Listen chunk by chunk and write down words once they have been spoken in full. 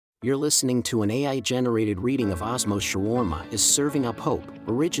You're listening to an AI-generated reading of Osmow's Shawarma is Serving Up Hope,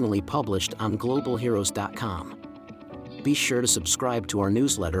 originally published on globalheroes.com. Be sure to subscribe to our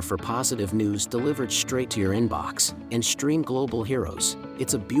newsletter for positive news delivered straight to your inbox, and stream Global Heroes,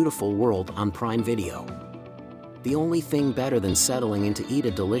 It's a Beautiful World on Prime Video. The only thing better than settling in to eat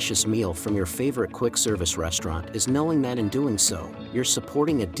a delicious meal from your favorite quick-service restaurant is knowing that in doing so, you're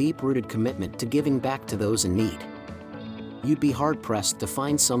supporting a deep-rooted commitment to giving back to those in need. You'd be hard-pressed to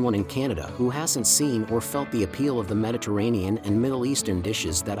find someone in Canada who hasn't seen or felt the appeal of the Mediterranean and Middle Eastern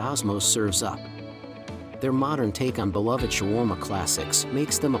dishes that Osmow serves up. Their modern take on beloved shawarma classics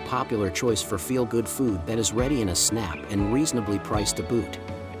makes them a popular choice for feel-good food that is ready in a snap and reasonably priced to boot.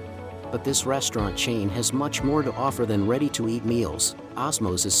 But this restaurant chain has much more to offer than ready-to-eat meals.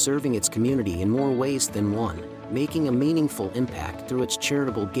 Osmow's is serving its community in more ways than one, making a meaningful impact through its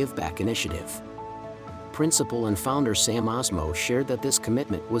charitable give-back initiative. Principal and founder Sam Osmow shared that this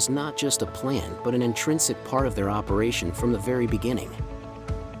commitment was not just a plan but an intrinsic part of their operation from the very beginning.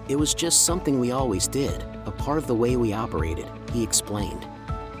 It was just something we always did, a part of the way we operated, he explained.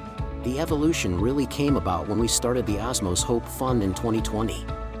 The evolution really came about when we started the Osmow's Hope Fund in 2020.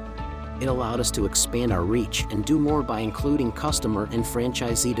 It allowed us to expand our reach and do more by including customer and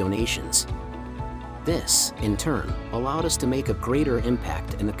franchisee donations. This, in turn, allowed us to make a greater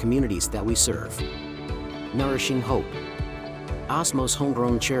impact in the communities that we serve. Nourishing Hope. Osmow's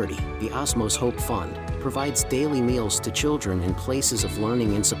homegrown charity, the Osmow's Hope Fund, provides daily meals to children in places of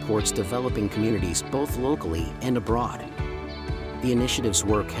learning and supports developing communities both locally and abroad. The initiative's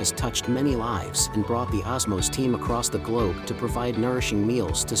work has touched many lives and brought the Osmow's team across the globe to provide nourishing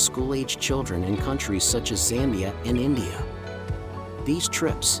meals to school-aged children in countries such as Zambia and India. These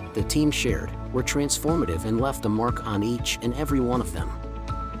trips, the team shared, were transformative and left a mark on each and every one of them.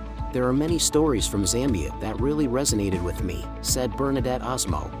 There are many stories from Zambia that really resonated with me, said Bernadette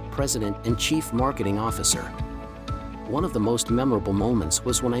Osmow, President and Chief Marketing Officer. One of the most memorable moments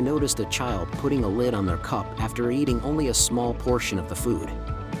was when I noticed a child putting a lid on their cup after eating only a small portion of the food.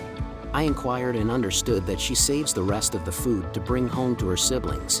 I inquired and understood that she saves the rest of the food to bring home to her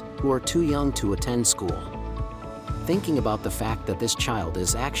siblings, who are too young to attend school. Thinking about the fact that this child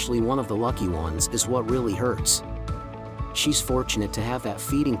is actually one of the lucky ones is what really hurts. She's fortunate to have that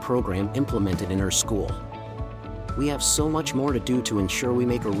feeding program implemented in her school. We have so much more to do to ensure we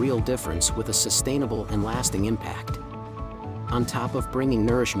make a real difference with a sustainable and lasting impact. On top of bringing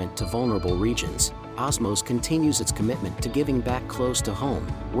nourishment to vulnerable regions, Osmow's continues its commitment to giving back close to home,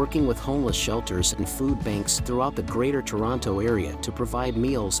 working with homeless shelters and food banks throughout the Greater Toronto area to provide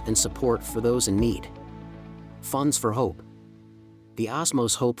meals and support for those in need. Funds for Hope. The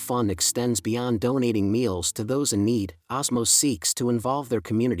Osmow's Hope Fund extends beyond donating meals to those in need. Osmow seeks to involve their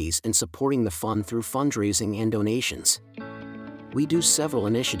communities in supporting the fund through fundraising and donations. We do several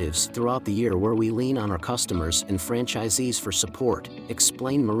initiatives throughout the year where we lean on our customers and franchisees for support,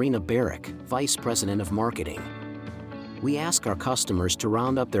 explained Marina Barrick, Vice President of Marketing. We ask our customers to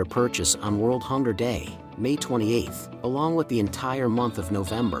round up their purchase on World Hunger Day, May 28th, along with the entire month of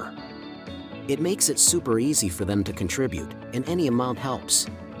November. It makes it super easy for them to contribute, and any amount helps.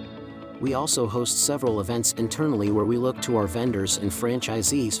 We also host several events internally where we look to our vendors and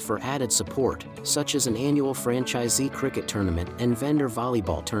franchisees for added support, such as an annual franchisee cricket tournament and vendor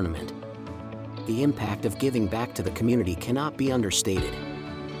volleyball tournament. The impact of giving back to the community cannot be understated.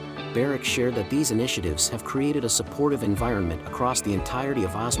 Barrick shared that these initiatives have created a supportive environment across the entirety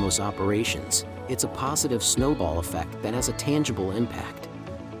of Osmow's operations. It's a positive snowball effect that has a tangible impact.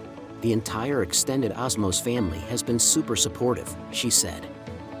 The entire extended Osmow's family has been super supportive, she said.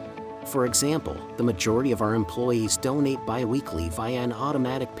 For example, the majority of our employees donate bi-weekly via an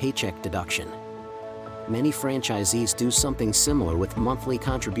automatic paycheck deduction. Many franchisees do something similar with monthly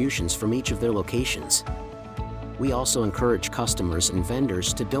contributions from each of their locations. We also encourage customers and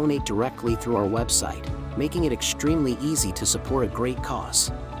vendors to donate directly through our website, making it extremely easy to support a great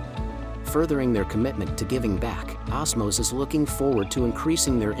cause. Furthering their commitment to giving back, Osmow's is looking forward to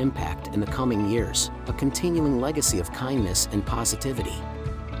increasing their impact in the coming years, a continuing legacy of kindness and positivity.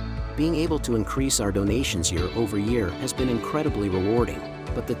 Being able to increase our donations year over year has been incredibly rewarding,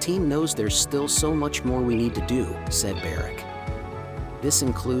 but the team knows there's still so much more we need to do, said Barrick. This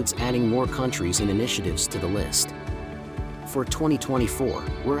includes adding more countries and initiatives to the list. For 2024,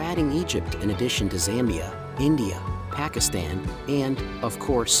 we're adding Egypt in addition to Zambia, India, Pakistan, and, of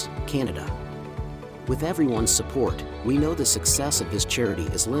course, Canada. With everyone's support, we know the success of this charity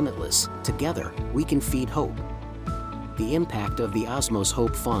is limitless. Together, we can feed hope. The impact of the Osmow's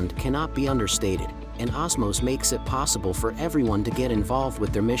Hope Fund cannot be understated, and Osmow's makes it possible for everyone to get involved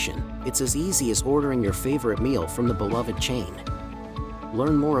with their mission. It's as easy as ordering your favorite meal from the beloved chain.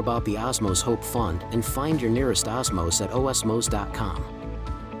 Learn more about the Osmow's Hope Fund and find your nearest Osmow's at osmows.com.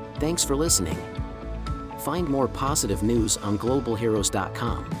 Thanks for listening. Find more positive news on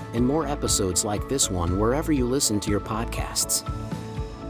globalheroes.com and more episodes like this one wherever you listen to your podcasts.